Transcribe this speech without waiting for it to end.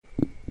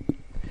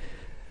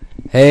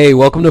Hey,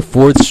 welcome to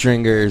Fourth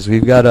Stringers.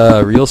 We've got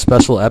a real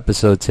special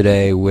episode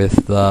today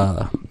with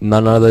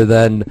none other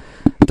than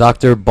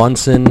Dr.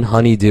 Bunsen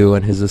Honeydew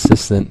and his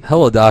assistant.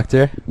 Hello,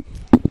 Doctor.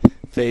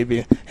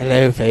 Fabian.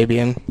 Hello,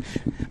 Fabian.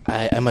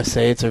 I must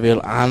say it's a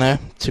real honor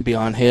to be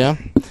on here.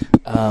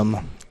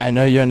 I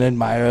know you're an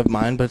admirer of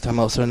mine, but I'm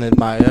also an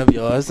admirer of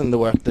yours and the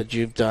work that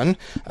you've done.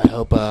 I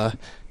hope,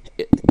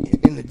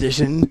 in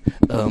addition,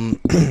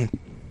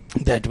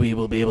 that we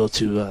will be able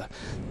to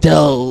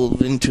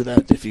delve into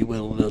that, if you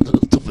will, a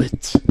little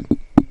bit.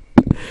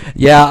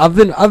 Yeah, I've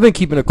been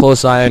keeping a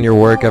close eye on your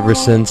work ever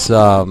since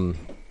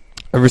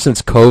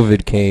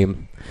COVID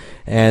came,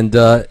 and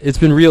it's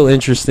been real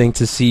interesting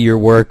to see your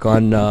work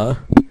on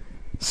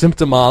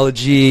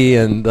symptomology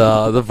and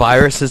the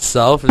virus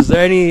itself. Is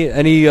there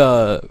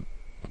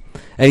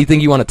anything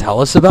you want to tell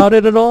us about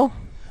it at all?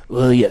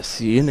 Well, yes,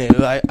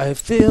 I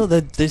feel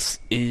that this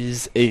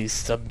is a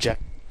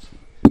subject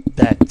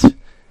that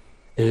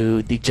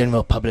the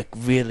general public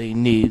really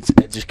needs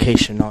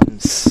education on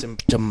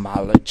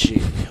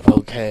symptomology,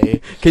 okay?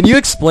 Can you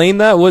explain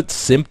that, what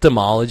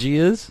symptomology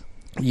is?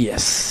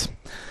 Yes.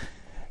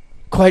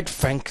 Quite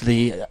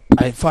frankly,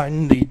 I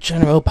find the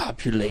general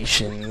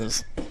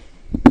population's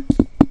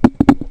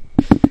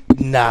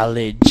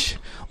knowledge,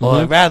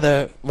 or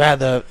rather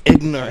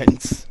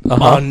ignorance,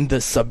 on the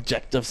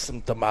subject of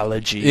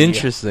symptomology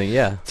Interesting,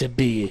 yeah. to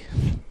be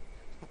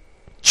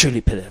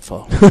truly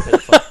pitiful.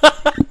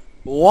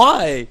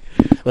 Why?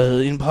 Well,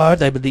 in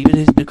part, I believe it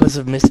is because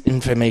of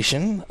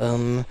misinformation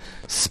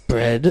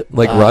spread.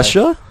 Like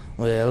Russia?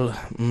 Well,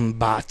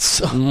 bots.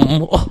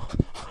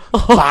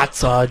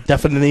 Bots are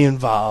definitely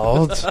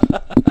involved.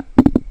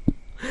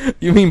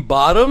 You mean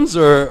bottoms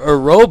or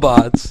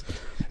robots?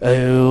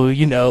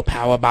 Oh,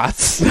 power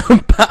bots.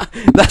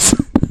 That's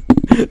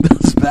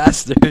those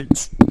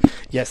bastards.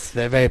 Yes,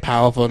 they're very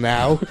powerful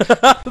now.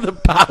 The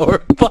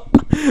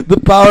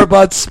power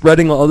bots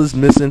spreading all this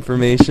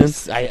misinformation.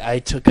 I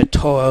took a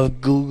tour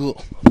of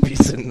Google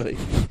recently.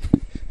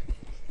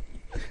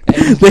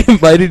 They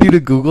invited you to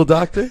Google,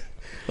 Doctor?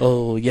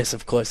 Oh, yes,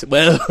 of course.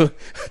 Well,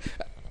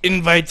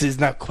 invite is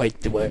not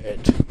quite the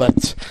word,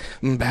 but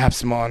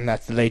perhaps more on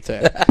that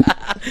later.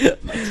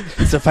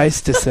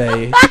 Suffice to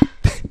say,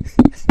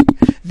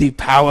 the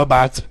power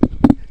bot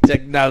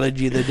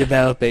technology they're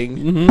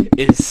developing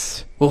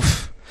is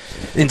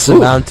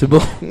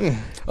insurmountable.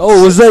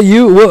 Oh, was that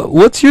you?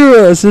 What's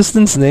your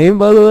assistant's name,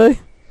 by the way?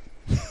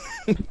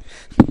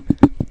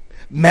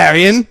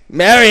 Marion,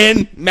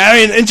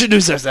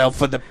 introduce yourself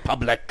for the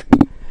public.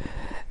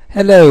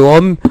 Hello,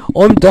 I'm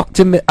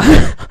Dr.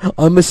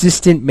 I'm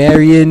Assistant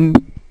Marion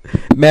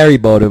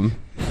Marybottom.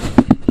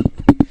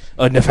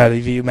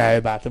 Unfairly view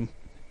Marybottom.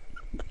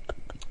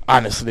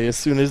 Honestly, as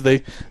soon as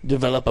they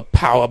develop a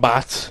power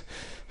bot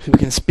who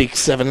can speak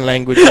 7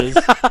 languages,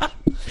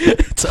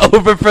 it's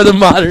over for the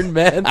modern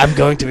man. I'm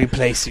going to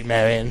replace you,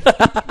 Marion.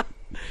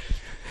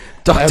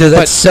 Doctor,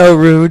 that's so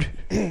rude.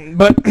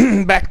 But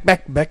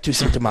back to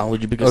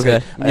symptomology, because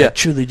I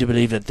truly do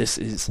believe that this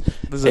is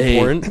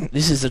important.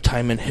 This is a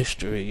time in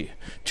history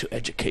to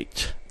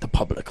educate the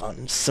public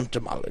on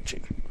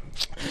symptomology.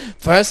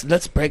 First,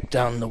 let's break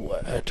down the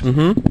word.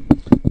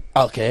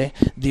 Okay,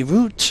 the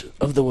root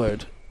of the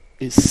word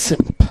is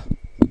simp.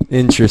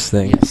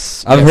 Interesting.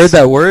 Yes. I've heard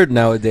that word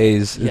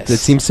nowadays. Yes. It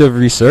seems to have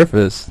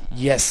resurfaced.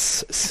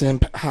 Yes,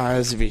 simp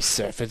has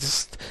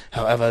resurfaced.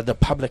 However, the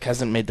public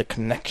hasn't made the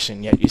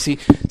connection yet. You see,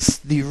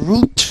 the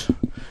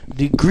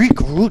Greek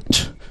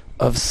root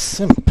of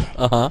simp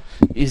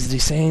is the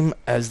same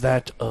as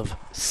that of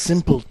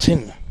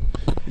simpleton.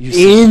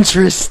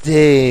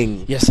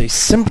 Interesting. Yes, a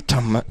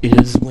symptom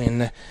is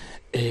when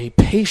a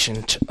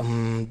patient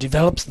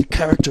develops the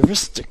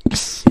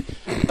characteristics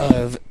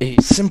of a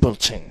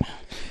simpleton.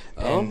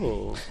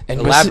 And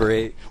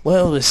elaborate.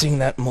 We're seeing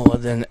that more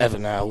than ever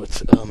now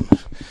with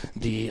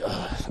the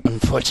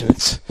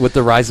unfortunate... With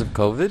the rise of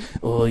COVID?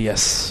 Oh,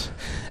 yes.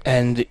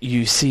 And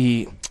you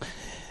see,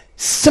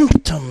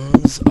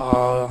 symptoms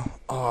are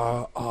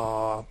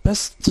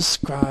best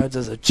described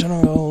as a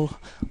general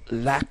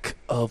lack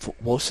of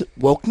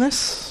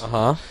wokeness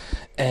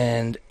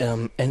and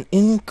an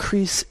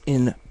increase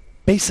in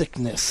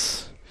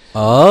basicness,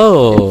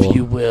 if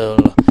you will,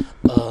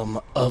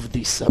 of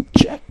the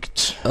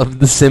subject. Of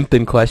the simp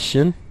in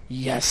question?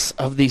 Yes,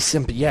 of the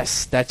simp.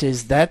 Yes, that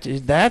is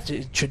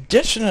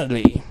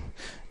traditionally,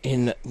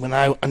 when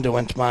I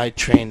underwent my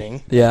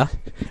training. Yeah.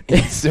 In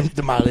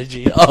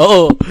symptomology.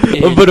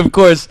 But of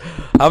course,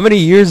 how many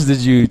years did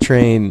you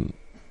train,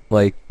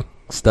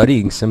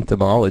 studying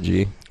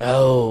symptomology?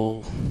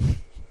 Oh.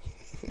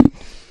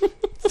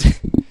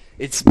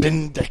 It's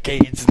been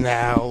decades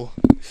now.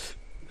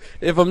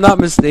 If I'm not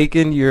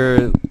mistaken,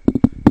 you're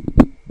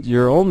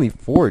only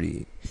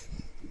 40.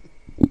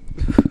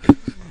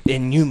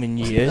 In human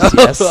years,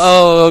 yes.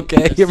 Oh,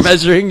 okay. You're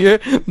measuring your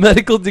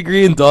medical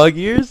degree in dog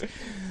years?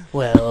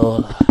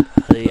 Well,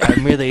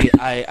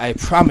 I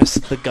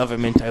promised the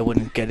government I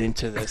wouldn't get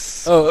into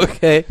this. Oh,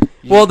 okay.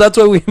 Well, that's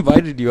why we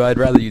invited you. I'd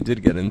rather you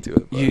did get into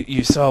it.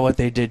 You saw what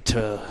they did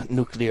to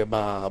Nuclear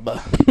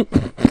Bob.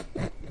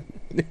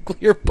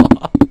 Nuclear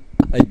bomb.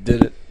 I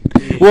did it.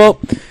 Well,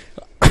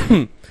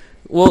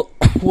 well,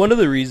 one of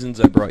the reasons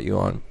I brought you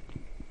on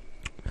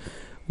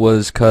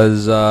was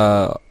because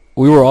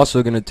we were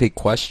also going to take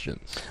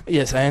questions.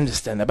 Yes, I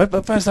understand that.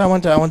 But first, I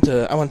want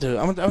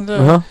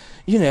to.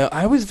 You know,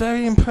 I was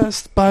very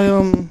impressed by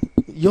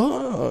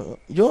your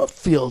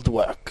field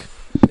work.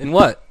 In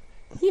what?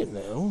 You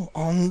know,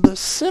 on the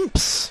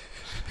simps,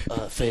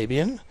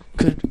 Fabian.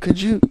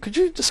 Could you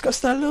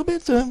discuss that a little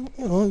bit? You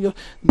know,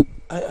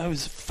 I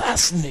was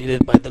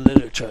fascinated by the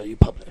literature you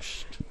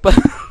published. But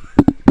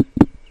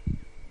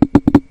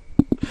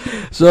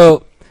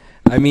so,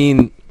 I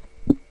mean,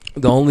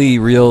 the only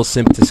real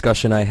simp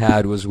discussion I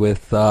had was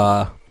with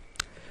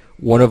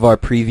one of our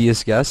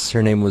previous guests.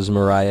 Her name was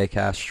Mariah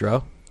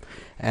Castro.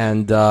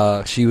 And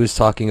she was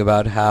talking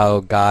about how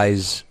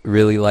guys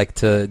really like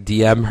to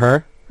DM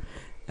her.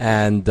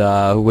 And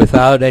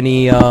without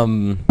any,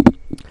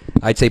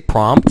 I'd say,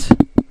 prompt.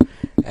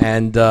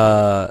 And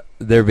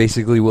they're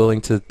basically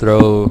willing to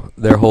throw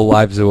their whole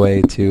lives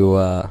away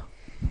to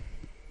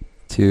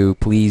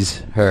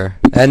please her.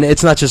 And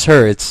it's not just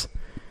her. It's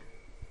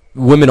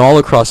women all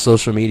across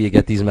social media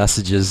get these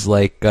messages.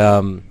 Like,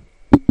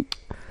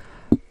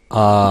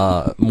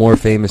 more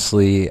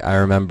famously, I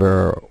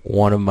remember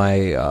one of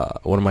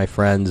my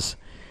friends.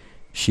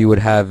 She would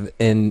have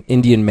an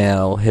Indian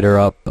male hit her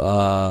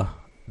up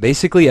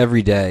basically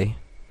every day.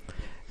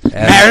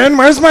 Marion,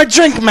 where's my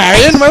drink?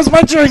 Marion, where's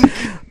my drink?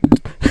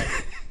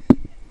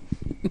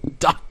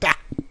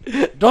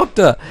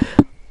 Doctor,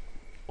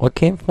 I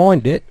can't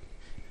find it.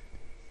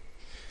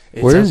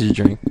 Where is your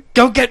drink?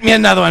 Go get me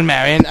another one,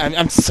 Marion.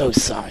 I'm so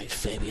sorry,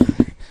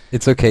 Fabian.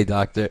 It's okay,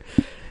 doctor.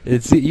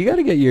 It's you got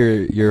to get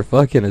your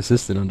fucking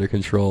assistant under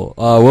control.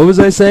 What was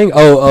I saying?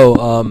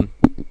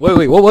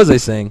 Wait, what was I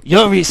saying?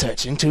 Your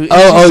research into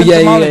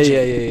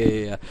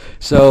yeah.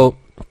 So,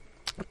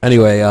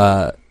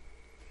 anyway,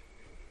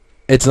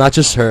 it's not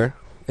just her.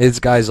 It's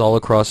guys all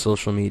across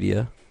social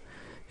media.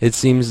 It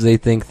seems they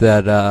think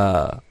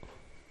that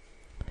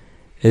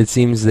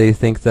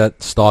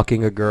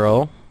stalking a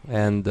girl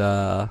and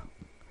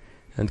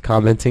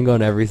commenting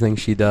on everything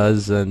she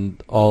does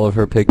and all of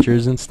her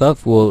pictures and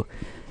stuff will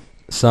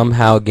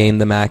somehow gain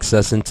them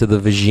access into the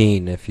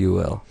vagine, if you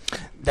will.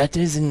 That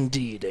is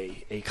indeed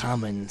a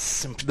common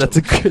symptom. That's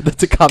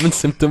a common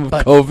symptom of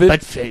COVID.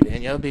 But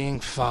Fabian, you're being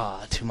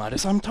far too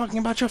modest. I'm talking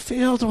about your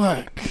field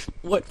work.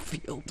 What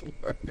field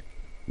work?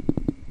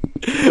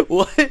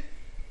 What?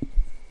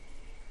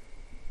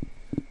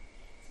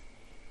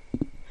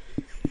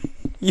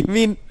 You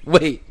mean,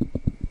 wait.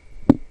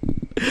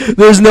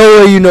 There's no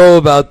way you know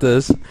about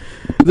this.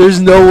 There's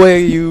no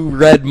way you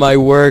read my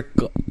work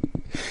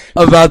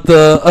about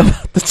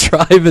the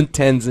tribe in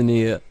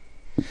Tanzania.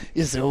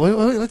 Is there,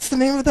 what's the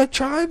name of that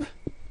tribe?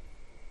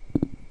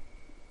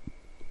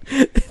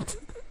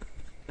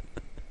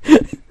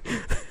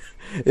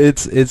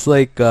 It's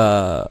like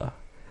what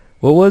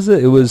was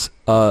it? It was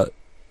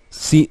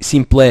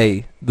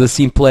Simple, the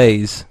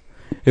Simples.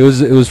 It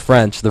was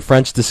French. The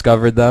French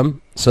discovered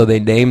them, so they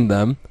named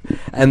them,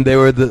 and they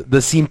were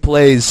the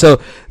Simples. So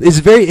it's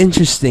very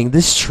interesting.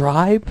 This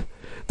tribe,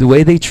 the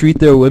way they treat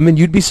their women,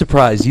 you'd be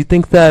surprised. You'd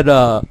think that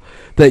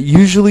that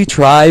usually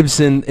tribes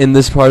in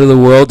this part of the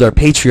world are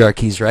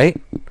patriarchies, right?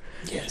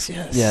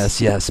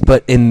 Yes.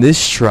 But in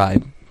this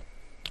tribe,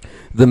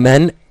 the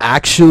men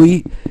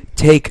actually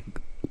take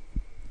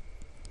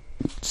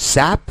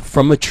sap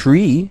from a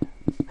tree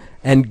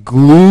and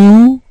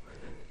glue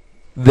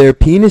their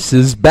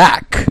penises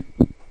back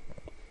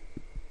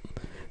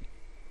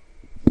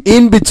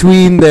in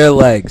between their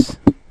legs.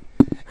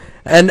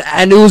 And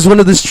it was one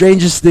of the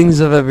strangest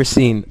things I've ever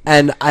seen.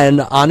 And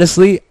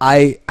honestly,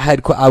 I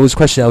was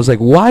questioning. I was like,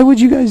 why would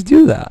you guys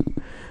do that?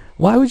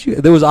 Why would you?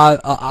 There was an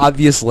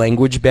obvious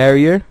language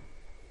barrier.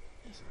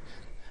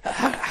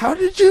 How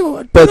did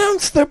you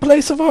pronounce their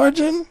place of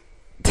origin?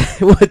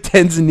 What,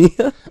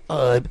 Tanzania?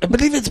 I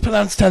believe it's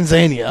pronounced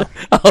Tanzania.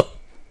 Oh,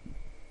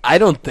 I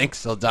don't think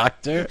so,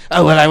 doctor.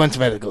 Oh, well, I went to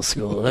medical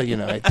school.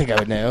 I think I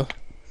would know.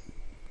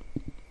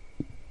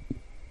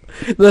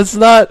 That's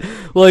not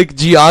like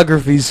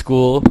geography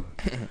school.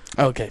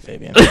 Okay,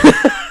 Fabian.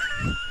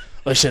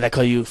 Or should I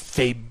call you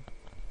Fabian?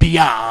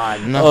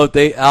 Oh,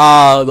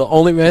 the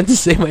only man to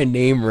say my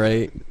name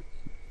right.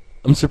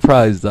 I'm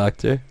surprised,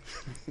 doctor.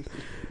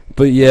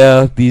 But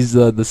yeah, these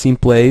the scene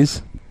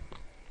plays.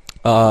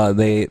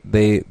 They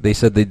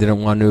said they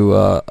didn't want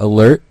to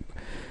alert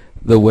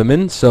the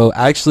women. So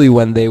actually,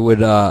 when they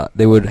would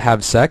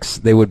have sex,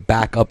 they would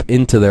back up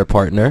into their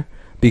partner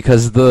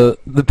because the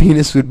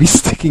penis would be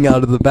sticking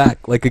out of the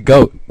back like a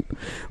goat.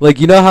 Like,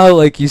 you know how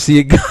like you see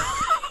a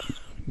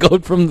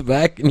goat from the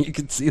back and you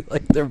can see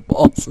like their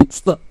balls and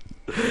stuff.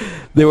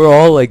 They were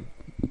all like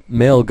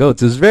male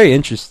goats. It was very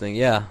interesting.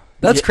 Yeah.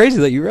 That's crazy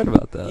that you read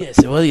about that.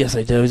 Yes, well, yes,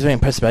 I did. I was very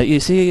impressed about it. You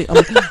see, a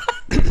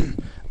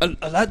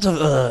lot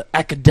of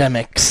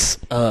academics,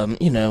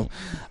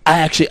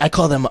 I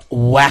call them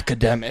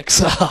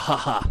whackademics.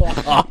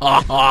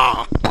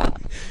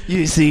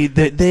 You see,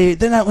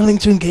 they're not willing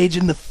to engage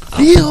in the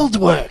field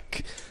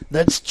work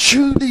that's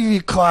truly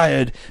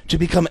required to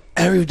become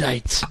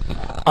erudite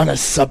on a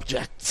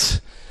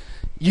subject.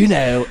 You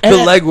know, The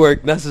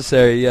legwork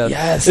necessary, yes.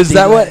 Yes, Is the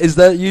that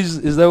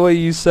leg- what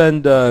you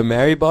send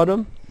Mary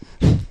Bottom?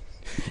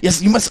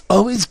 Yes, you must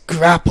always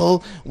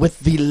grapple with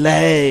the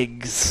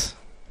legs.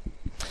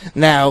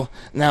 Now,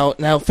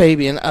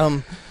 Fabian,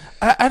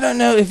 I don't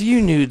know if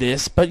you knew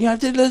this, but I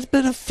did a little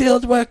bit of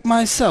field work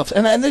myself,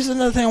 and there's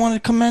another thing I wanted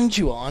to commend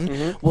you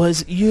on,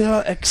 was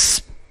you're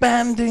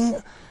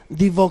expanding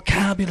the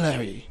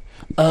vocabulary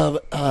of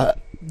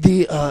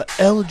the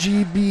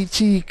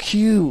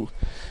LGBTQ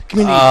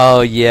community.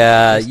 Oh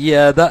yeah.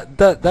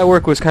 That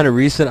work was kind of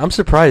recent. I'm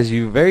surprised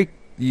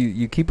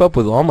you keep up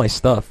with all my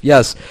stuff.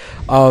 Yes,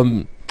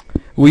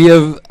 we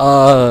have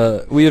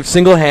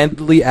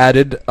single-handedly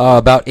added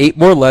about 8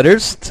 more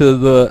letters to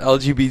the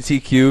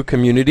LGBTQ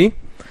community.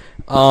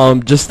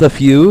 Just a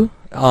few.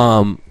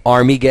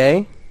 Army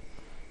gay,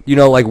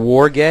 like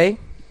war gay.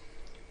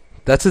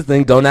 That's the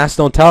thing. Don't ask,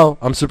 don't tell.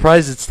 I'm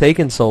surprised it's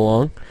taken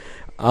so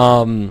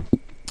long.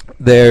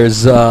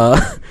 There's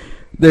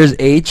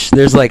H.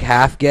 There's like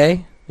half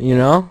gay.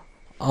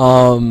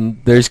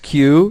 There's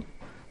Q.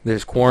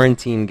 There's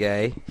quarantine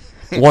gay.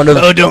 One of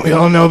Oh, don't we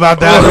all know about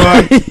that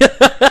one?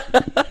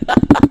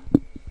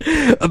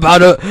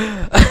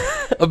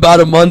 about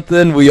a month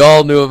in, we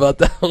all knew about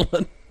that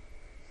one.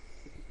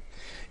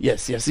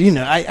 Yes.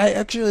 I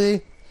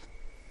actually,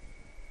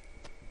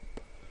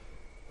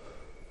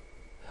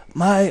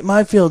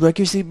 my field work.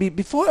 You see,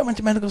 before I went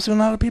to medical school, a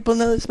lot of people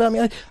know this about me.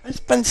 I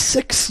spent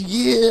 6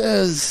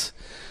 years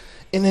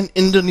in an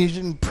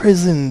Indonesian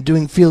prison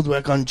doing field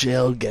work on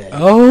jail gay.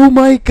 Oh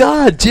my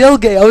God, jail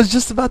gay! I was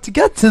just about to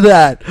get to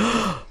that.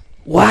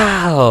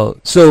 Wow.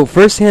 So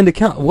first-hand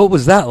account. What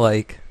was that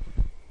like?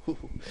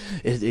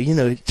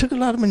 It took a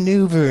lot of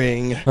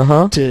maneuvering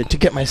Uh-huh. to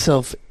get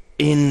myself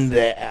in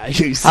there.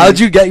 You see. How'd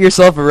you get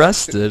yourself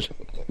arrested?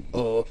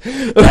 Oh,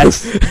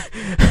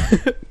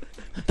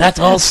 that's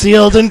all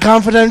sealed and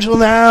confidential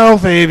now,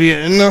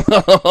 Fabian.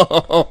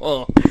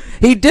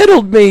 He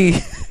diddled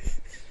me.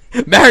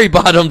 Mary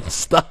Bottom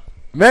stuff.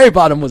 Mary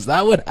Bottom, was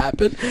that what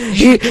happened?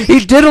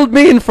 He diddled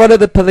me in front of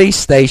the police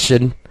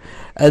station,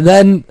 and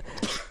then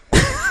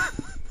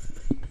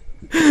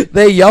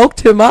they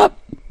yoked him up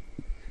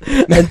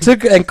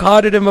and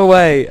carted him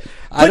away.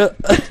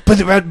 Put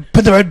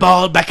the red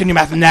ball back in your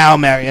mouth now,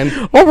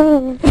 Marion.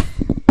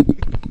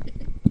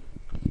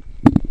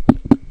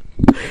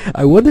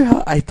 I wonder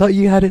how. I thought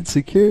you had it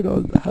secured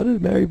on. How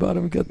did Mary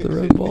Bottom get the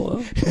red ball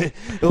up?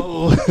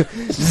 Oh,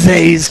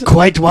 Zay's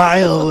quite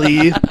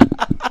wily.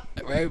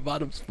 Mary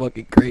Bottom's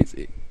fucking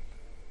crazy.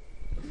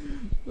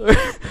 All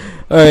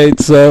right,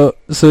 so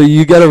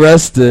you get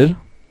arrested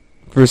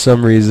for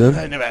some reason.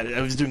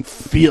 I was doing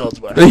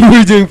field work. You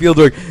were doing field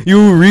work.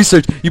 You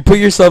research. You put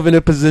yourself in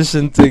a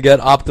position to get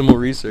optimal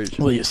research.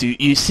 Well, you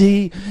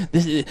see,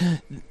 this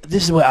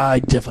is where I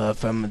differ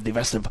from the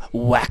rest of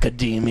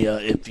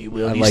Wackademia, if you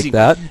will. I You like see,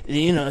 that.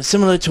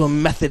 Similar to a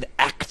method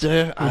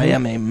actor, I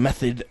am a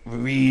method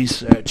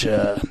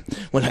researcher.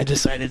 When I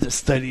decided to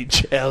study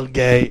jail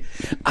gay,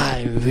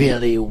 I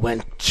really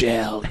went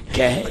jail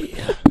gay.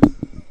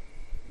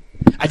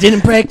 I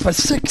didn't break for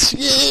 6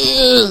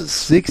 years.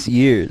 6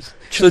 years.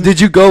 So did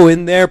you go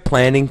in there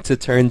planning to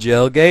turn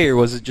jail gay, or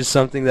was it just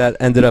something that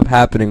ended up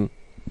happening?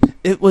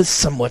 It was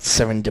somewhat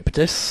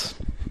serendipitous.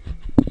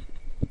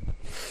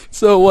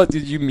 So what?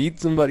 Did you meet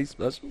somebody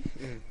special?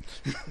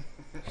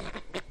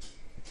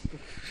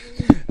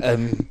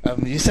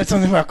 You said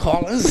something about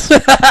callers?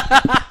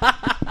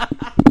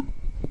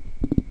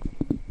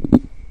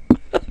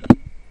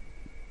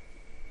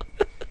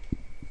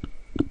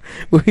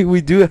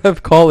 We do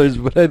have callers,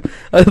 but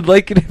I'd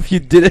like it if you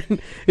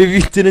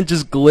didn't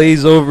just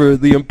glaze over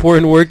the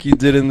important work you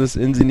did in this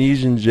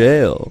Indonesian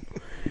jail.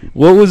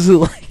 What was it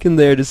like in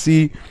there to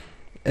see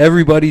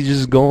everybody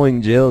just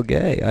going jail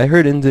gay? I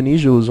heard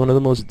Indonesia was one of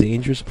the most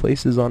dangerous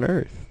places on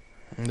earth.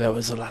 There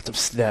was a lot of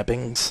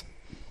stabbings.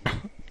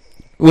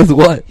 With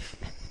what?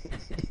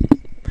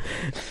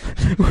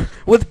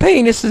 With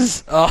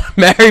penises. Oh,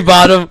 Mary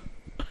Bottom.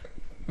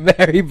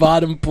 Mary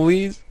Bottom,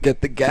 please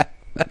get the gap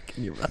back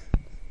in your mouth.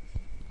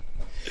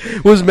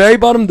 Was Mary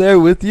Bottom there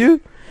with you?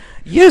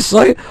 Yes,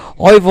 I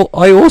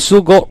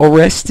also got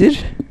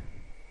arrested.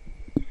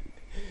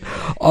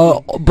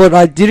 But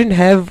I didn't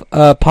have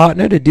a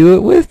partner to do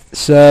it with,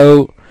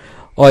 so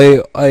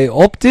I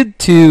opted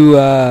to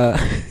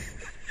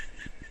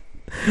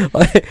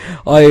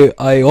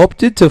I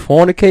opted to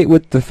fornicate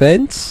with the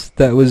fence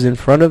that was in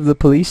front of the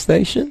police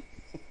station.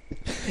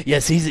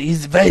 Yes,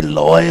 he's a very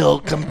loyal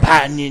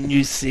companion,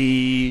 you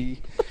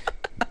see.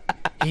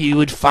 He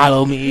would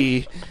follow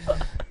me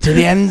to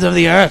the ends of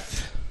the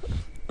earth.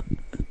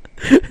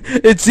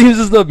 It seems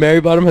as though Mary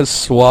Bottom has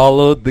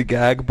swallowed the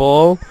gag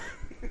ball.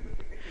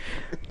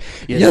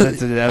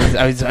 Yes,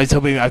 I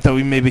thought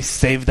we maybe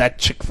saved that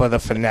chick for the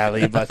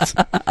finale, but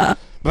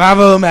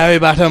bravo, Mary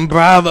Bottom,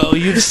 bravo!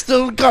 You've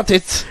still got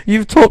it.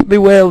 You've taught me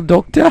well,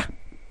 Doctor.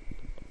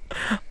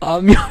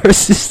 I'm your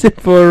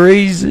assistant for a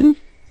reason.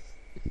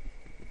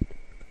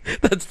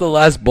 That's the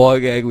last ball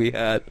gag we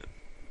had.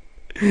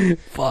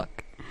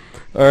 Fuck.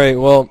 All right.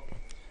 Well.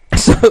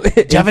 So. Do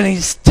you have any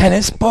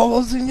tennis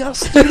balls in your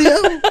studio?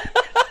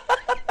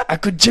 I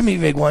could jimmy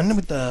rig one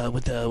with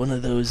one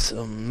of those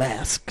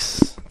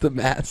masks The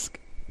mask.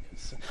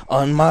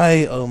 on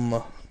my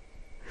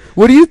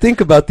What do you think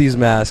about these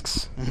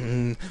masks?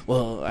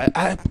 Well,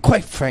 I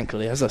quite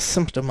frankly, as a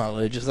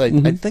symptomologist, I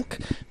Mhm. think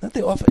that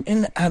they offer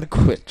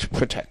inadequate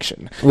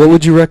protection. What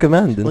would you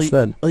recommend Well,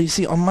 instead? you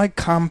see, on my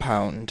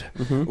compound,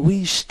 Mhm.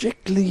 we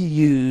strictly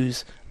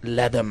use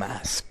leather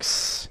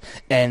masks,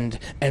 and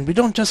we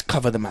don't just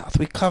cover the mouth;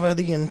 we cover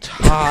the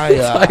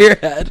entire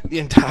head. the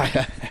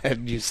entire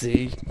head. You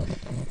see,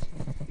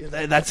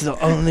 that's the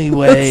only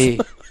way.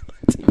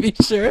 To be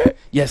sure.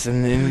 Yes,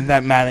 and in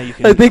that manner you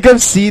can. I think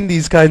I've seen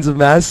these kinds of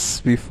masks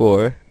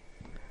before.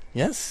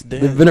 Yes,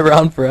 They've been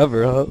around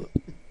forever, huh?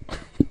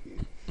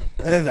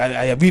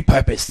 I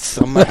repurposed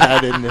some I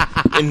had in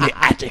the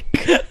attic.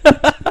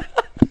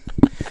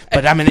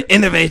 But I'm an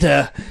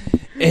innovator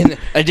in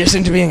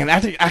addition to being an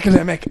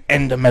academic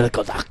and a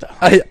medical doctor.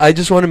 I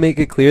just want to make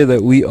it clear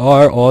that we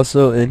are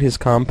also in his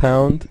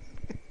compound.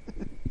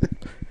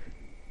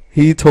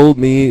 He told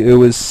me it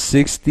was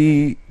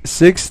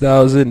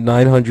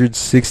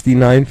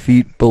 66,969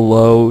 feet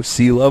below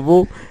sea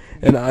level,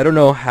 and I don't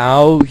know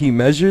how he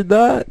measured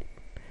that,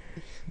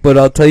 but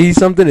I'll tell you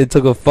something, it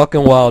took a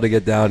fucking while to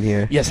get down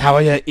here. Yes, how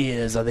are your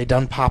ears? Are they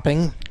done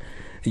popping?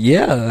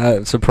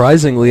 Yeah,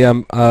 surprisingly,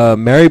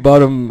 Mary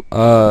Bottom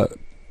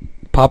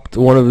popped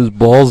one of his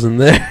balls in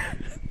there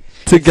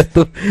to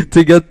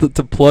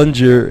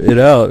plunge it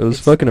out. It was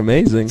fucking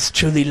amazing. It's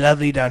truly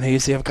lovely down here. You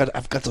see, I've got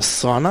a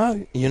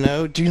sauna. You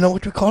know, do you know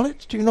what we call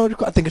it? Do you know what we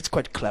call it? I think it's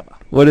quite clever.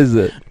 What is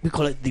it? We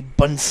call it the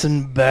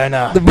Bunsen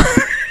burner.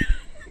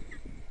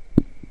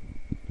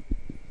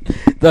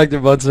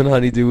 Dr. Bunsen,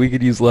 honeydew, we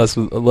could use less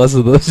of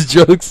those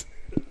jokes.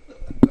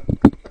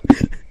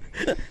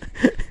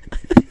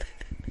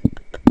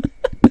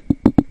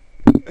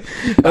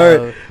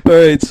 All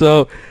right.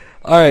 So,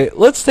 all right,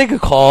 let's take a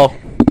call.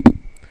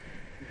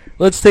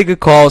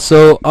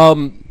 So,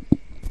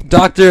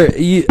 Doctor,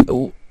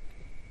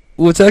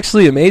 what's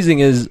actually amazing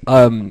is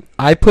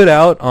I put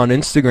out on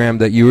Instagram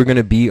that you were going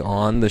to be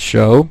on the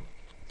show.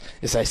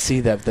 Yes, I see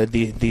that. What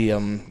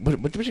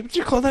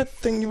you call that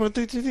thing you want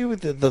to do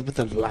with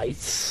the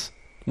lights?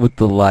 With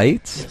the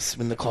lights? Yes,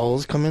 when the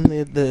calls come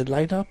in, they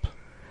light up.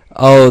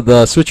 Oh,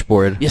 the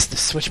switchboard. Yes, the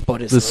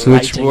switchboard is. The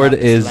switchboard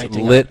is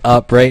lit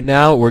up right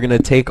now. We're gonna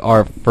take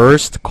our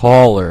first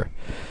caller.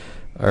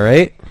 All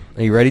right,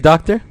 are you ready,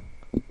 Doctor?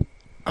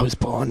 I was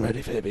born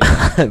ready, baby.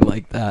 I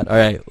like that. All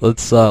right,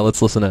 let's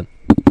listen in.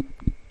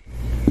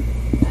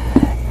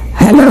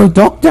 Hello,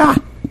 Doctor.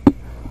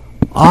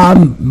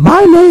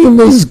 My name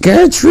is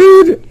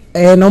Gertrude,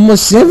 and I'm a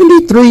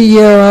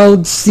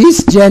 73-year-old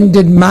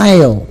cisgendered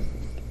male.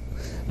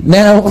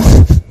 Now,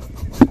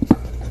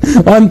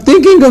 I'm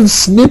thinking of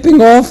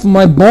snipping off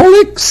my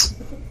bollocks,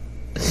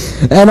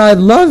 and I'd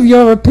love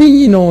your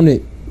opinion on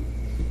it.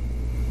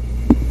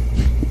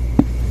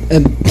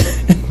 And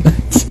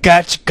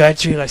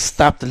Gertrude, I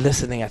stopped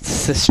listening at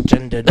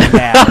cisgendered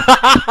man.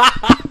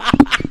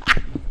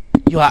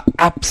 You are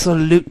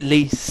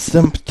absolutely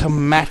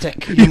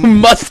symptomatic. You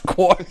must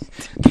quarantine.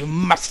 You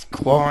must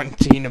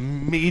quarantine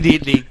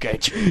immediately,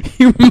 Gertrude.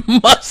 You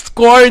must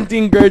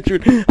quarantine,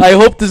 Gertrude. I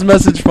hope this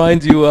message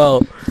finds you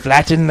well.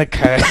 Flatten the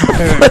curve.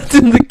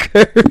 Flatten the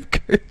curve,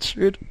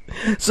 Gertrude.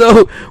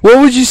 So, what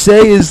would you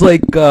say is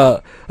like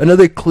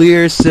another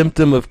clear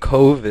symptom of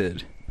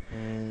COVID?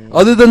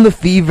 Other than the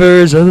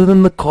fevers, other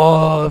than the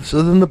coughs,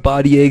 other than the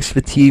body aches,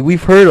 fatigue,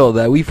 we've heard all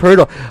that.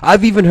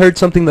 I've even heard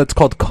something that's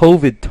called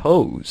COVID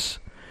toes.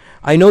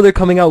 I know they're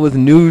coming out with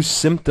new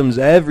symptoms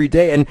every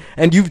day,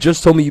 and you've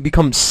just told me you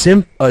become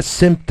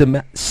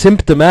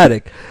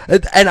symptomatic.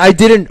 And I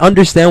didn't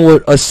understand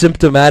what a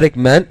symptomatic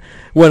meant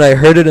when I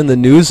heard it in the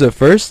news at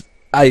first.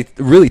 I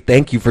really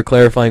thank you for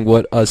clarifying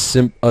what a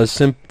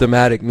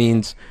symptomatic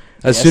means.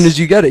 As soon as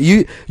you get it,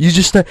 you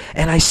just start,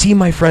 and I see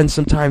my friends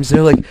sometimes,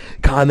 they're like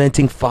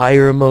commenting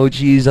fire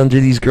emojis under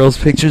these girls'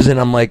 pictures, and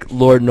I'm like,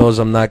 Lord knows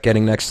I'm not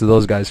getting next to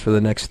those guys for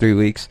the next 3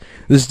 weeks.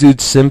 This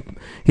dude's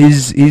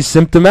he's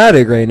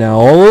symptomatic right now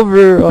all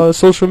over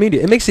social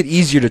media. It makes it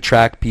easier to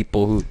track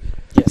people who.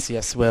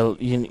 Yes. Well,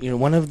 you know,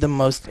 one of the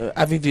most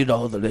I've reviewed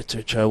all the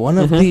literature. One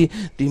of the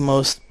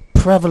most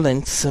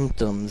prevalent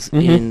symptoms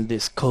in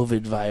this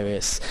COVID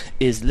virus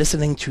is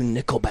listening to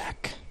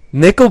Nickelback.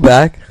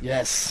 Nickelback?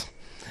 Yes.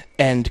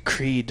 And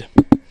Creed.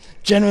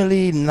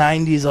 Generally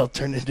 90s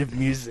alternative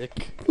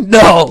music.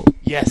 No!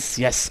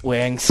 Yes.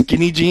 Wearing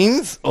skinny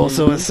jeans,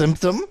 also a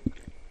symptom.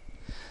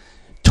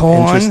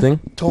 Interesting.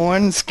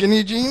 Torn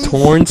skinny jeans?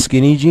 Torn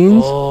skinny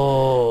jeans?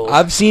 Oh.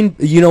 I've seen,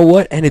 you know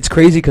what, and it's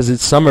crazy because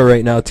it's summer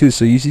right now too,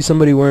 so you see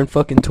somebody wearing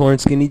fucking torn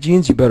skinny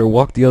jeans, you better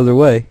walk the other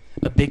way.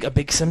 A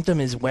big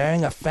symptom is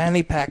wearing a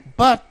fanny pack,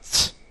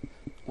 but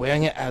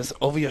wearing it as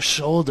over your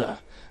shoulder.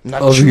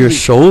 Over your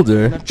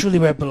shoulder? Not truly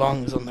where it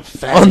belongs, on the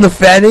fanny. On the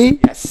fanny?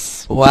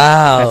 Yes.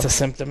 Wow. That's a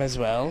symptom as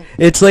well.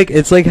 It's like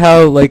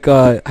how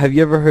have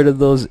you ever heard of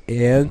those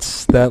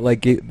ants that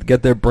like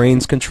get their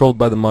brains controlled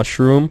by the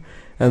mushroom,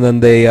 and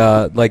then they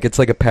like it's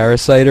like a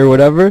parasite or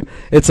whatever.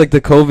 It's like the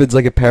COVID's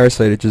like a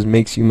parasite. It just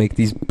makes you make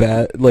these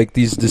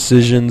these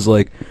decisions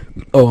like,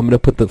 oh, I'm gonna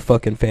put the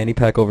fucking fanny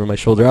pack over my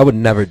shoulder. I would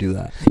never do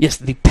that. Yes,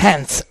 the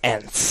pants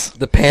ants.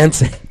 The pants.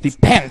 The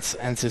pants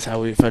ants is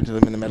how we refer to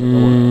them in the medical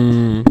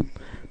world.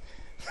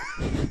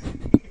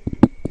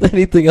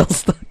 Anything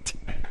else, Doctor?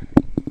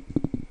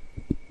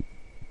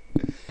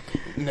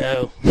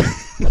 No.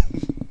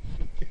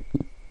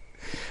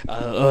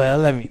 Well,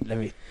 let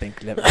me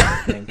think.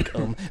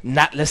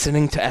 Not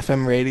listening to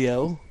FM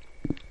radio.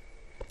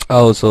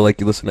 Oh, so like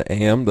you listen to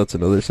AM? That's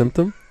another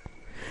symptom?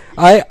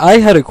 I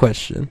had a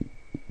question.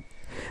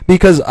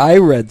 Because I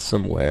read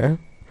somewhere.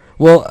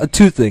 Well,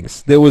 two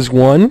things. There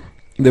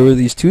were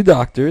these two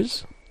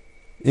doctors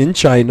in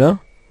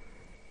China.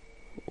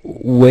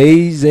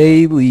 Wei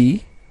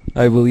Zhe,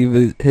 I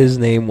believe his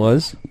name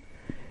was.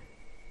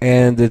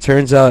 And it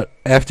turns out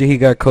after he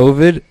got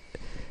COVID,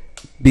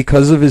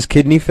 because of his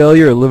kidney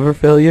failure or liver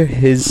failure,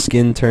 his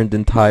skin turned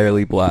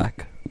entirely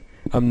black.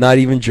 I'm not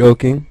even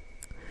joking.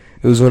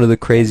 It was one of the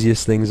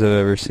craziest things I've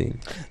ever seen.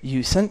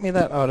 You sent me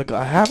that article.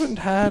 I haven't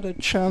had a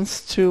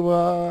chance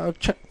to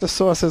check the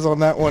sources on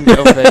that one,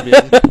 though,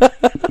 Fabian.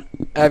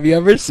 Have you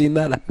ever seen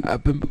that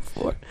happen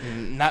before?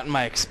 Not in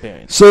my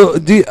experience. So,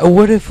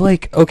 what if,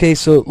 like, okay,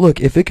 so, look,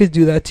 if it could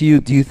do that to you,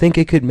 do you think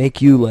it could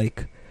make you,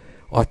 like,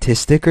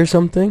 autistic or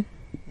something?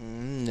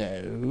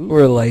 No.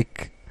 Or,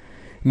 like,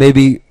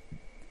 maybe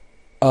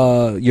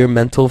your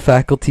mental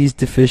faculties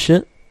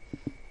deficient?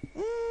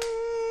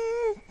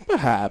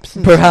 Perhaps.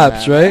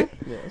 Perhaps, right?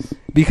 Yes.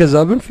 Because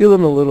I've been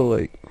feeling a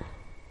little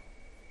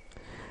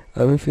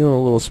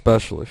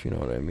special, if you know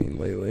what I mean,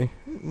 lately.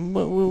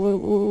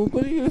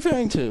 What are you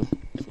referring to,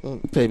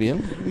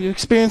 Fabian? Are you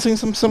experiencing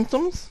some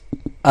symptoms?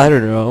 I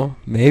don't know.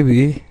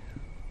 Maybe.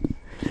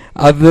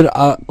 I've been,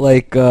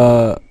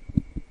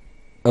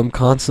 I'm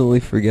constantly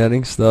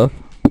forgetting stuff.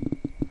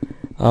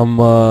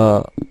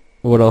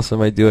 What else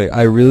am I doing?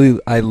 I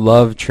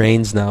love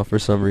trains now for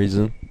some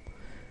reason.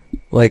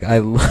 Like, I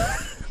love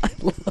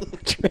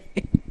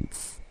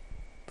trains.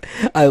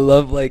 I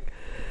love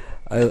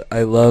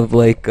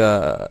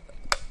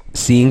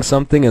seeing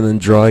something and then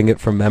drawing it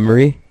from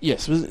memory.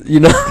 Yes.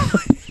 You know?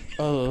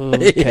 Oh,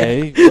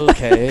 okay,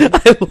 okay.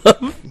 I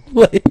love,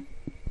 like...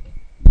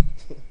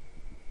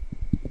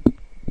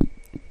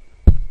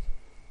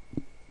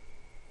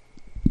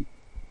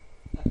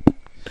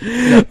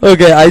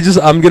 Okay,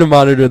 I'm gonna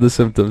monitor the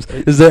symptoms.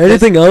 Is there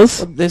anything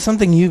else? There's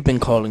something you've been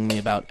calling me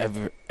about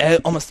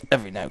almost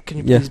every night. Can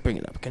you please bring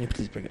it up?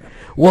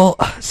 Well,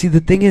 see, the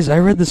thing is, I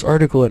read this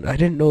article and I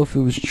didn't know if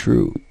it was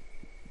true.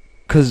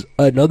 Because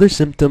another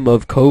symptom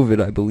of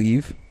COVID, I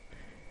believe,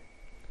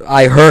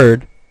 I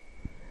heard,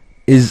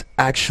 is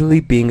actually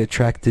being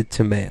attracted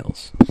to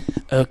males.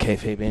 Okay,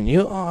 Fabian,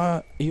 you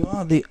are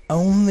the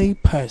only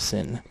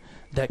person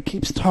that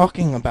keeps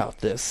talking about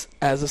this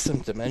as a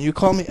symptom, and you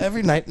call me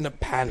every night in a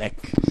panic,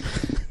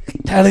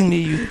 telling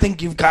me you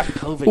think you've got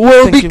COVID.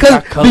 Well,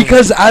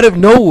 because out of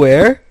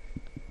nowhere,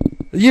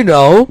 you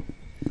know,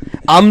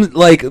 I'm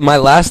like, my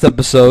last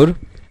episode,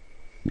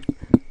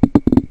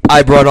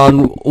 I brought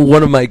on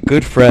one of my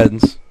good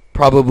friends,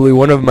 probably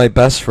one of my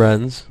best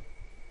friends,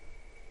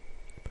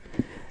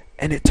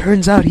 and it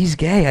turns out he's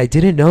gay. I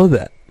didn't know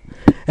that.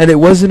 And it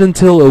wasn't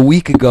until a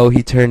week ago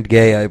he turned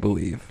gay, I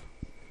believe.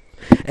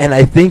 And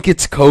I think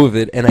it's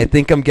COVID, and I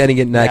think I'm getting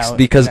it next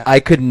because I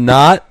could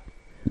not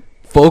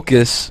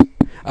focus.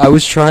 I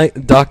was trying,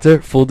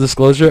 doctor, full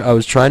disclosure, I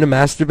was trying to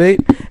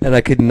masturbate, and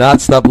I could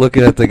not stop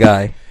looking at the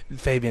guy.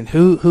 Fabian,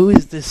 who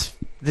is this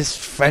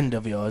friend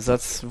of yours?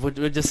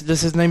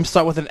 Does his name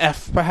start with an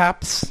F,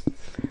 perhaps?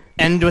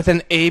 End with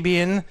an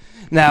Abian?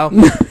 Now,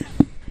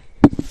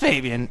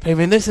 Fabian,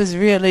 this is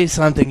really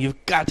something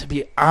you've got to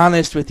be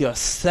honest with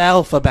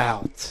yourself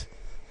about.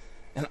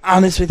 And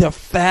honest with your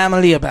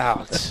family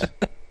about.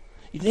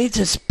 You need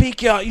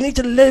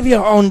to live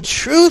your own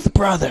truth,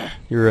 brother.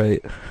 You're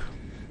right.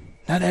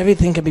 Not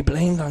everything can be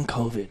blamed on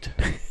COVID.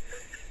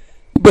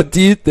 But do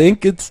you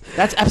think it's...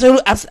 That's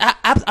absolutely...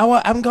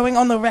 I'm going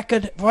on the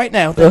record right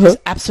now. That is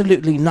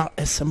absolutely not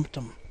a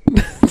symptom.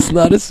 It's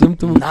not a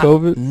symptom of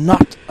COVID?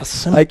 Not a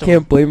symptom. I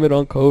can't blame it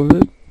on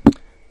COVID?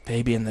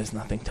 Baby, and there's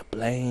nothing to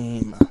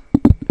blame.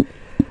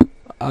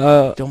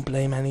 Don't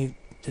blame any...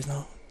 There's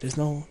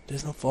no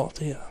fault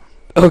here.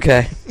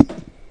 Okay.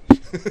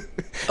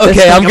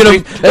 Okay,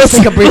 let's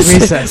take a brief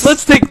recess.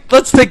 Let's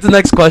take the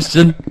next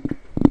question.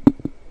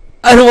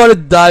 I don't want to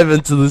dive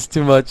into this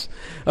too much.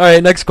 All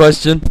right, next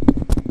question.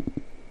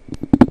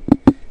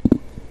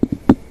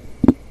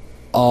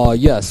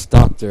 Yes,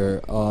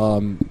 doctor.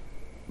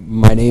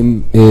 My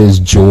name is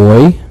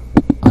Joy.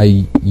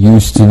 I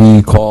used to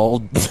be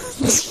called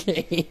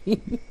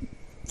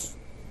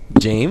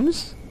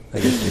James? I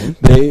guess James.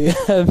 They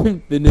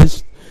haven't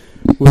finished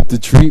with the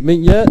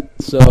treatment yet,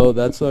 so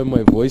that's why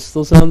my voice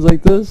still sounds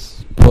like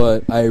this.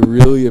 But I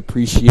really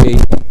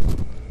appreciate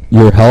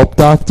your help,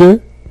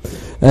 doctor.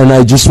 And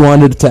I just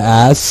wanted to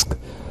ask,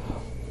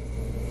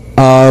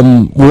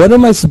 what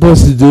am I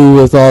supposed to do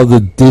with all the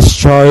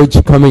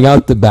discharge coming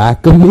out the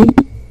back of me?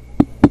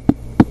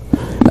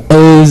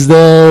 Is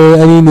there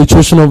any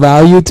nutritional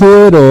value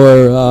to it,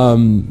 or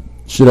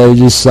should I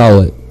just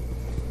sell it?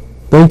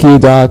 Thank you,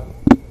 Doc.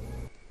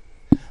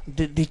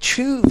 The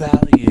true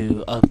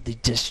value of the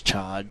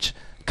discharge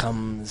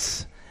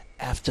comes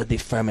after the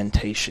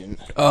fermentation.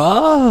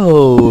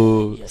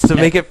 Oh, Yes, to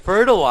now- make it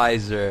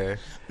fertilizer.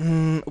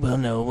 Well,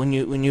 no. When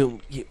you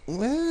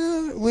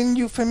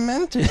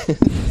ferment it,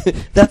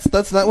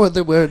 that's not where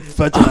the word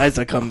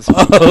fertilizer comes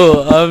from.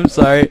 Oh, I'm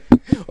sorry.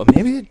 Or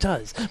maybe it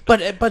does. But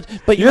you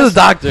You're the must-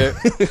 doctor.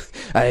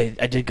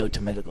 I did go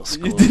to medical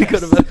school. You did go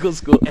to yes. medical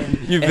school. And-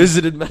 You and-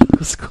 visited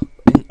medical school.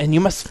 And you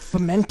must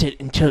ferment it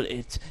until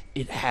it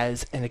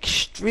has an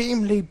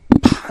extremely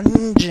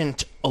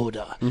pungent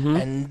odor,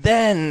 Mhm. and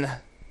then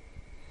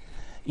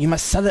you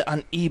must sell it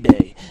on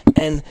eBay.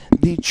 And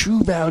the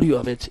true value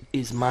of it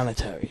is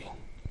monetary,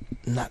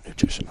 not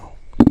nutritional.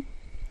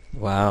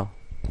 Wow.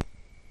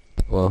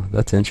 Well,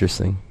 that's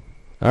interesting.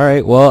 All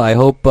right. Well, I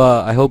hope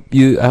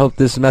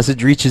this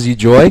message reaches you,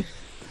 Joy,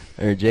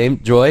 or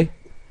James, Joy.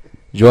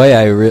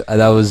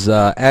 That was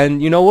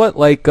and you know what?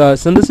 Like,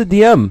 send us a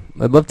DM.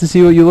 I'd love to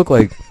see what you look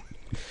like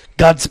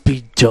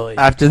Godspeed, Joy.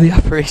 after the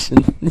operation.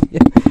 Yeah.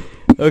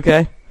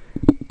 Okay.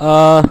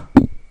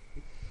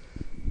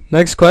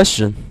 Next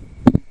question.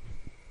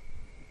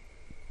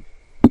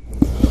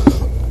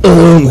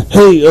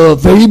 Hey,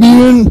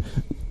 Fabian.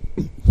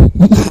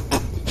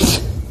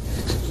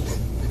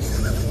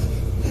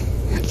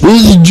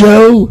 This is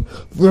Joe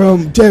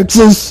from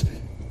Texas.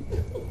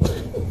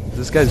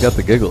 This guy's got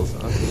the giggles.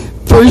 Huh?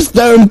 First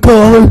time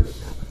caller.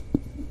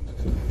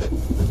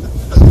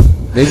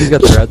 Maybe he's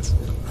got Tourette's.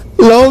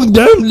 Long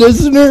time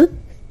listener.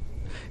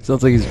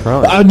 Sounds like he's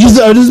crying. I just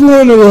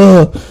want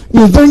to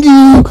thank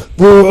you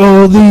for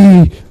all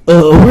the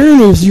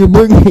awareness you're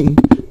bringing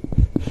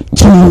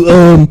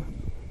to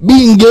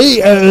being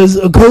gay as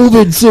a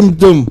COVID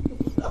symptom.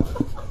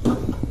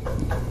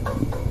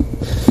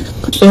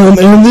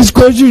 And this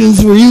question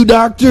is for you,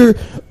 doctor.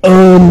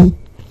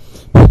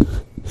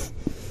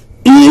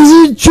 Is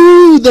it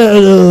true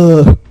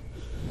that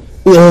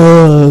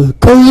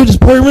COVID is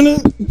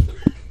permanent?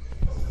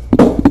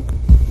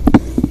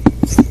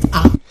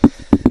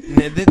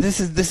 This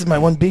is my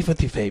one beef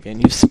with you, Fabian.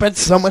 You've spread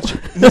so much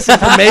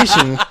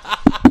misinformation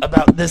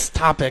about this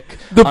topic.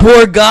 The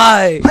poor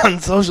guy. On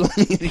social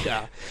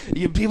media,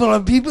 people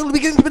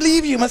begin to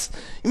believe you.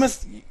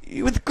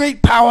 With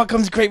great power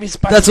comes great That's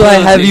responsibility. why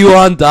I have you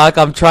on, Doc.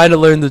 I'm trying to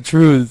learn the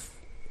truth.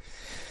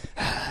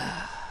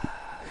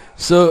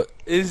 So,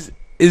 is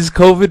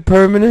COVID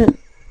permanent?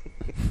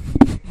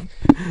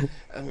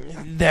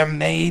 There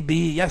may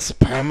be, yes,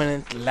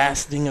 permanent,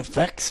 lasting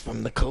effects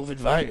from the COVID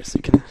virus.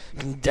 It can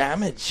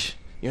damage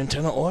your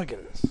internal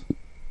organs.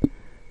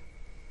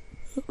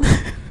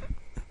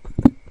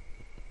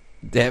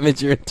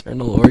 Damage your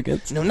internal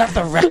organs? No, not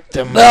the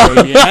rectum, No.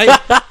 baby.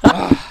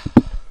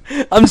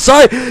 I'm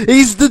sorry.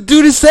 The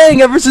dude is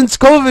saying ever since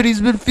COVID,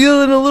 he's been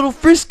feeling a little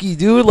frisky,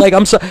 dude. Like,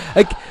 I'm sorry.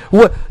 Like,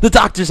 what? The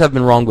doctors have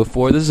been wrong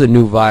before. This is a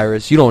new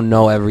virus. You don't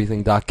know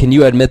everything, Doc. Can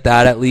you admit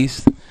that at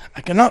least?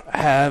 I cannot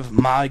have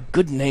my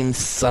good name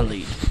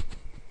sullied,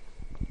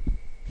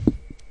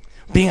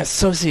 being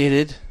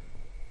associated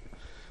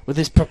with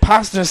this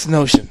preposterous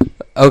notion.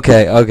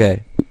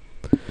 Okay.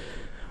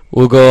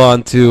 We'll go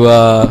on to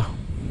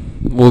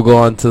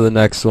the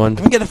next one.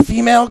 Can we get a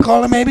female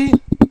caller, maybe?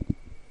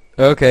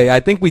 Okay, I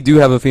think we do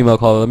have a female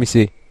caller. Let me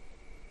see.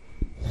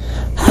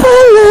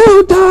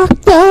 Hello,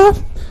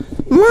 doctor.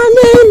 My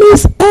name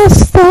is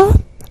Esther,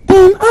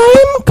 and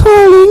I'm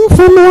calling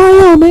from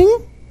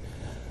Wyoming.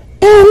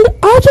 And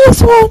I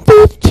just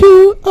wanted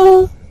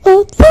to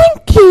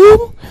thank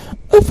you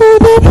for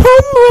that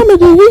home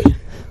remedy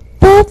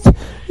that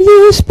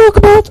you spoke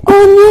about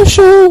on your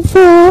show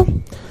for,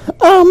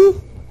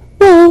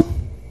 well,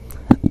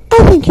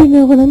 I think you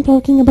know what I'm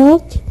talking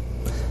about.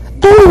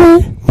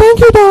 Anyway, thank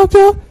you,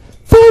 Doctor.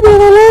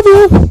 Fabian, I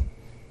love you.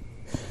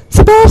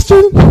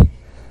 Sebastian,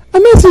 I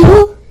miss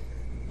you.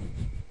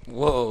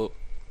 Whoa.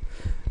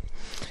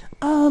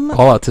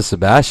 Call out to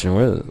Sebastian.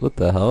 What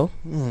the hell?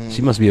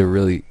 She must be a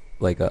really,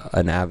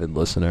 an avid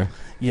listener.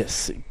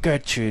 Yes,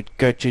 Gertrude.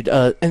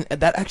 And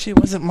that actually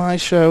wasn't my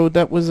show.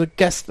 That was a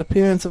guest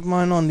appearance of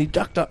mine on the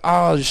Dr.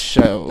 Oz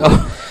show.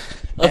 Oh,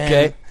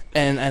 okay.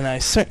 And I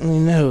certainly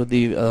know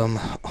the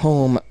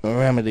home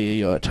remedy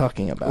you're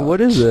talking about. What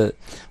is it?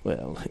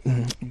 Well,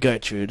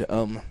 Gertrude,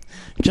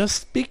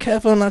 just be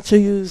careful not to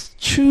use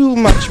too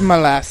much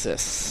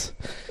molasses.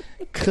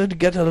 Could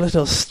get a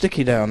little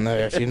sticky down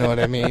there, if you know what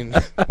I mean.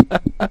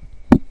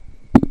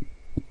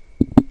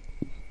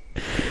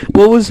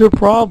 What was her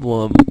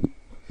problem?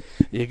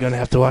 You're gonna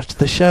have to watch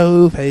the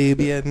show,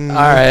 Fabian. All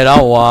right,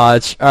 I'll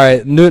watch. All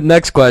right,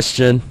 next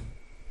question.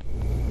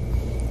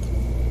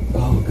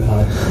 Oh,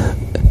 God.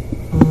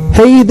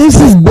 Hey, this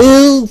is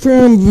Bill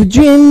from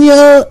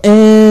Virginia,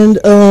 and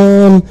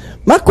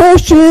my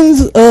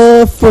question's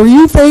for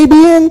you,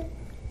 Fabian.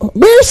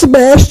 Where's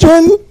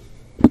Sebastian?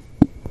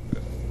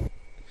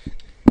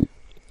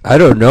 I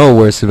don't know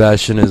where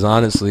Sebastian is,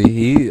 honestly.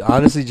 He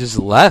honestly just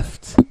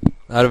left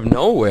out of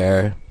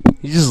nowhere.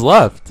 He just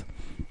left.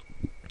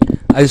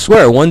 I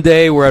swear, one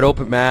day we're at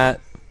Open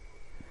Mat.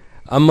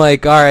 I'm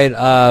like, all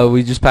right,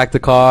 we just packed the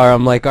car.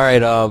 I'm like, all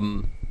right,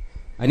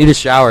 I need a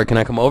shower. Can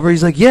I come over?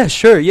 He's like, yeah,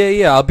 sure.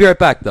 Yeah. I'll be right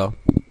back, though.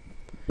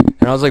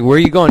 And I was like, where are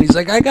you going? He's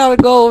like, I gotta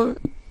go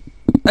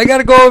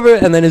over.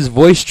 And then his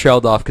voice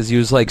trailed off because he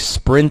was, like,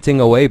 sprinting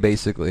away,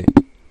 basically.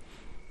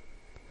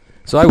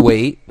 So I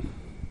wait.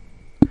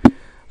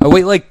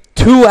 Like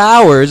 2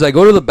 hours. I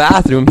go to the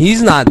bathroom.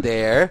 He's not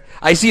there.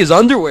 I see his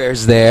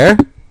underwear's there.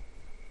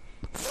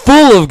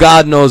 Full of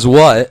God knows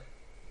what.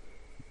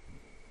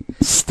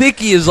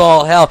 Sticky as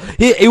all hell.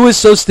 It was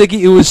so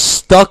sticky, it was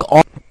stuck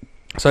on.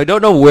 So I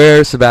don't know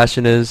where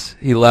Sebastian is.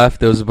 He left.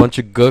 There was a bunch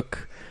of gook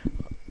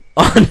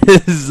on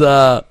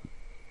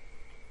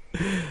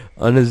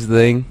his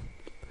thing,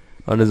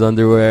 on his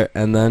underwear,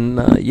 and then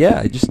I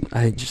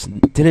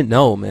just didn't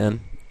know,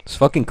 man. It's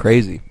fucking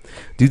crazy.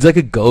 Dude's like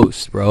a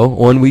ghost, bro.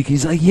 1 week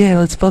he's like, yeah,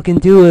 let's fucking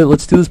do it.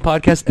 Let's do this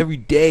podcast every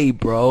day,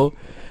 bro.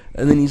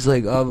 And then he's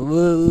like,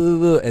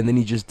 and then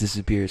he just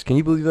disappears. Can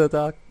you believe that,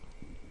 Doc?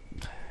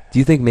 Do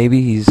you think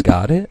maybe he's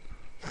got it?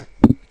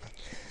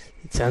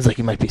 It sounds like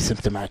he might be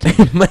symptomatic.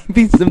 It might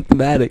be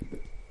symptomatic.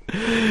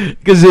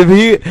 Because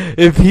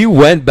if he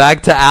went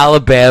back to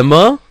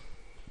Alabama,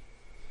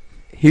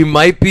 he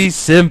might be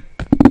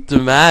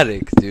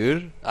symptomatic,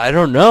 dude. I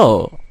don't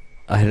know.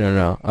 All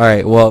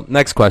right, well,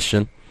 next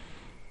question.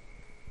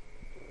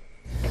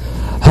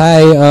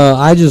 Hi,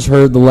 I just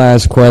heard the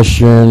last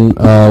question,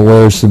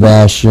 where's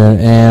Sebastian,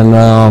 and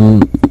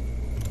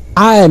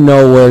I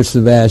know where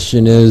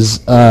Sebastian is.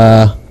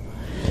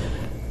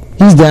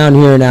 He's down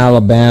here in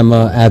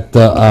Alabama at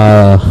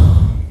the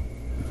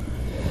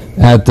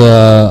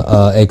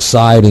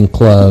exciting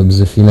clubs,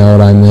 if you know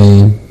what I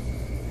mean.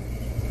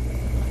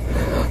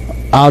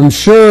 I'm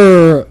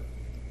sure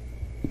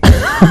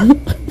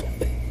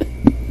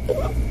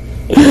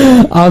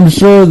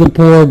the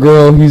poor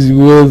girl he's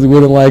with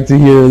wouldn't like to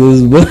hear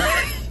this, but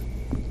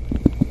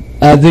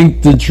I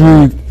think the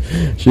truth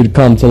should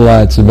come to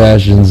light.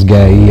 Sebastian's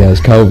gay. He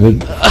has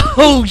COVID.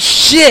 Oh,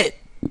 shit!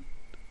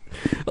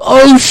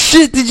 Oh,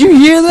 shit! Did you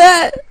hear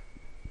that?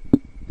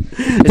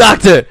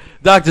 Doctor,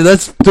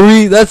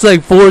 that's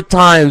like 4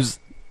 times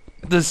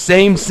the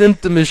same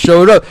symptom has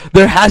showed up.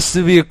 There has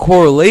to be a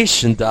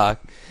correlation, Doc.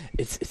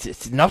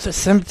 It's not a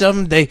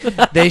symptom. They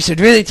should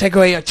really take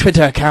away your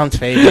Twitter account,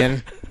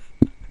 Fabian.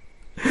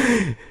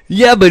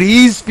 Yeah, but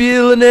he's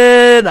feeling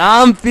it.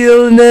 I'm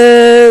feeling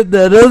it.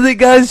 That other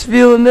guy's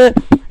feeling it,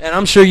 and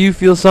I'm sure you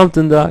feel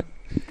something, Doc.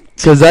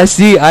 Because I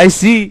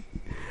see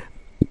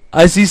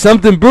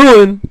something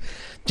brewing.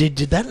 Did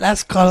that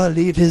last caller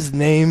leave his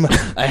name?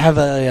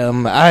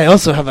 I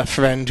also have a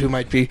friend who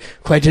might be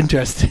quite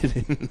interested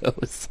in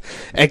those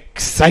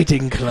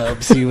exciting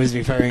clubs he was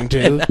referring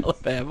to. In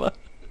Alabama.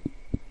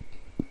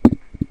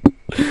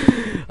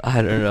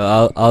 I don't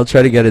know. I'll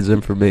try to get his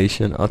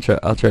information. I'll try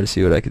to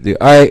see what I can do.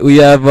 All right, we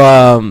have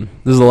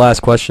this is the last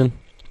question.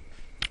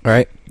 All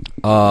right.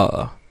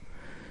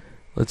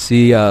 Let's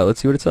see what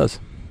it says.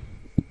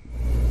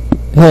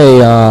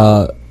 Hey,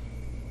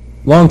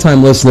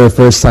 long-time listener,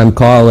 first-time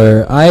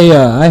caller.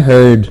 I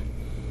heard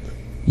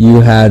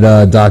you had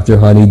Dr.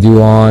 Honeydew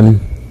on,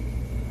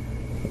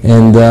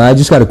 and I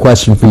just got a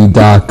question for you,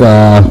 Doc.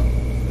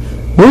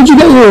 Where'd you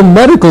get your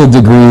medical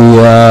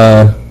degree?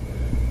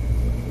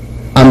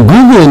 I'm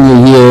Googling you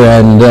here,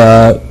 and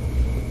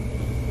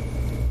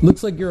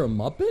looks like you're a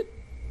Muppet?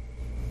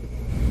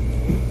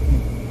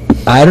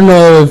 I don't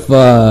know if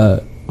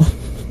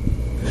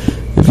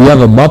you have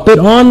a Muppet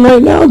on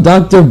right now,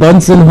 Dr.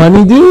 Bunsen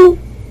Honeydew?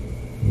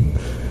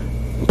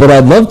 But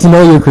I'd love to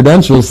know your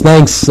credentials.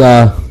 Thanks.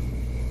 Love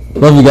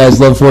you guys.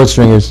 Love Four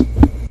Stringers.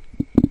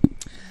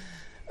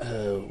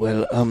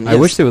 I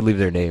wish they would leave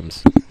their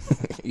names.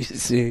 You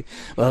see,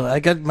 well, I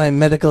got my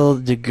medical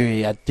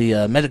degree at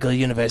the Medical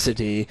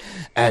University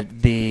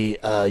at the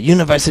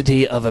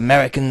University of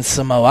American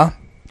Samoa.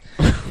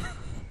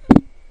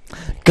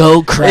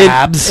 Go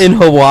Crabs. In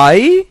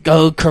Hawaii?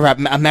 Go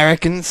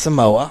American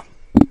Samoa.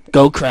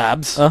 Go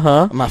Crabs.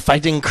 Uh-huh. I'm a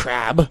fighting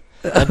crab.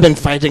 I've been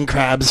fighting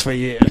crabs for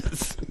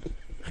years.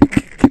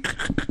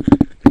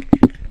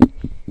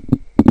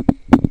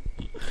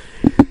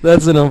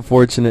 That's an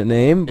unfortunate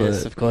name, but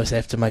yes, of course,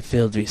 after my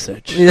field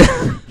research. Yeah.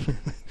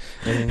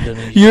 In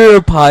Indonesia. You're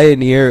a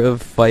pioneer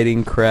of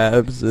fighting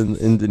crabs in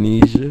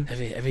Indonesia.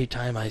 Every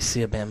time I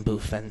see a bamboo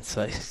fence,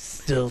 I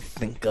still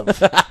think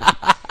of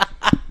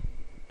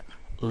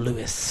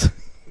Lewis.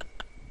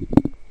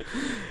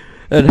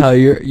 And how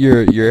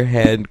your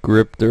hand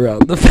gripped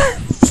around the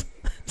fence.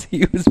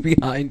 He was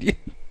behind you.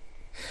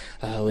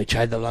 We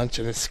tried to launch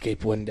an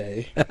escape one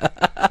day.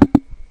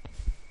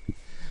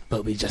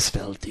 But we just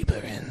fell deeper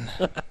in.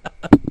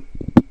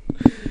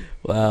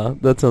 Wow,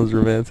 that sounds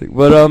romantic.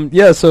 But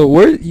yeah. So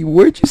where'd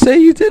you say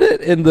you did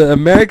it? In the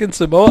American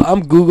Samoa?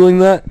 I'm googling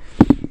that,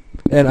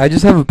 and I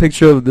just have a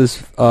picture of this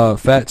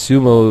fat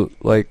sumo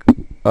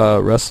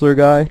wrestler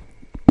guy.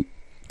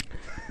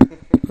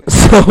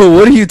 So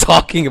what are you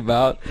talking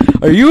about?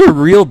 Are you a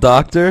real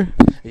doctor?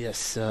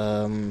 Yes,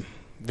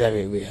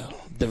 very real.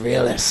 The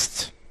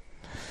realist.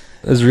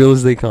 As real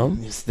as they come?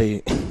 It's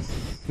the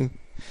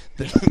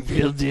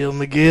real deal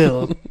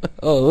McGill.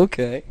 Oh,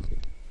 okay.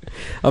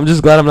 I'm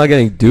just glad I'm not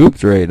getting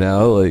duped right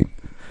now. Like,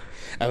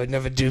 I would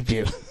never dupe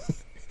you.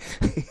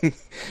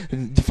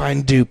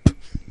 Define dupe.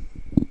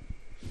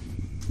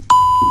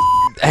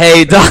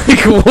 hey, Doc.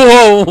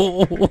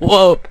 Whoa,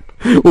 whoa.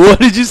 What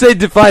did you say?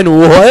 Define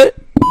what?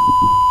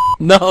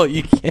 No,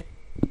 you can't.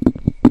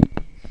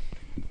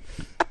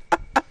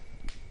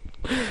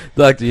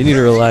 Doctor, you need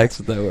to relax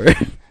with that word.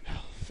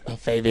 Oh,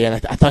 Fabian,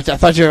 I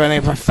thought you were running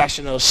a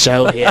professional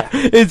show here.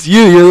 It's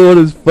you. You're the one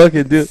who's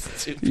fucking doing.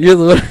 You're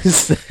the one who's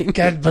saying.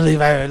 Can't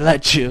believe I would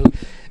let you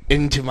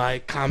into my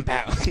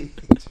compound.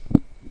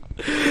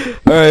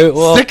 All right.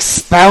 Well,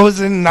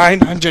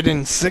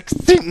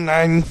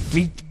 6,969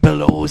 feet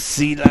below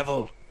sea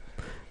level.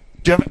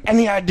 Do you have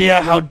any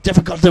idea how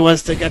difficult it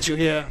was to get you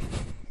here?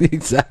 the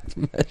exact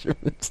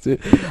measurements, dude.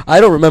 I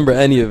don't remember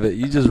any of it.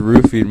 You just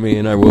roofied me,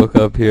 and I woke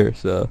up here.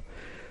 So,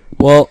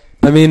 well,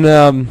 I mean,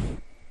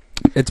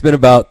 it's been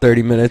about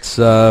 30 minutes.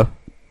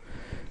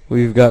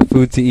 We've got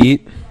food to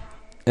eat,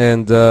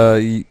 and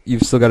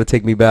you've still got to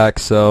take me back.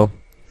 So,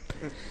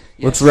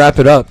 let's wrap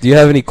it up. Do you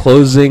have any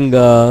closing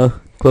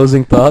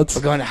thoughts?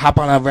 We're going to hop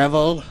on a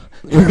Revel,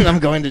 and I'm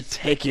going to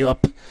take you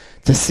up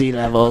to sea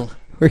level.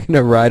 We're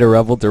gonna ride a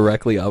Revel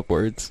directly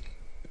upwards.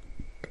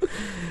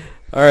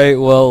 All right.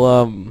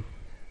 Well,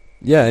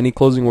 yeah. Any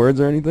closing words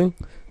or anything?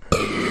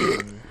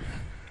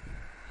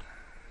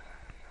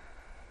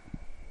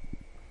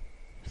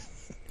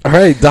 All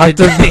right,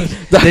 Doctor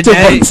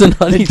Bunsen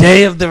Honey. The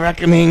day of the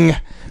reckoning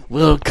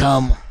will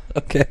come.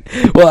 Okay.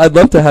 Well, I'd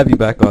love to have you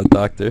back on,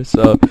 Doctor.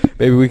 So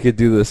maybe we could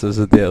do this as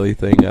a daily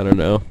thing. I don't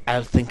know.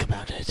 I'll think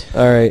about it.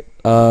 All right.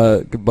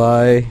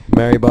 Goodbye,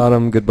 Mary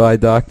Bottom. Goodbye,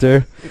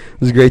 Doctor. It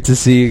was great to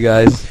see you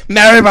guys.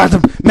 Mary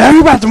Bottom,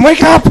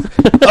 wake up!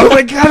 Oh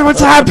my God,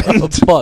 what's happened? Fuck.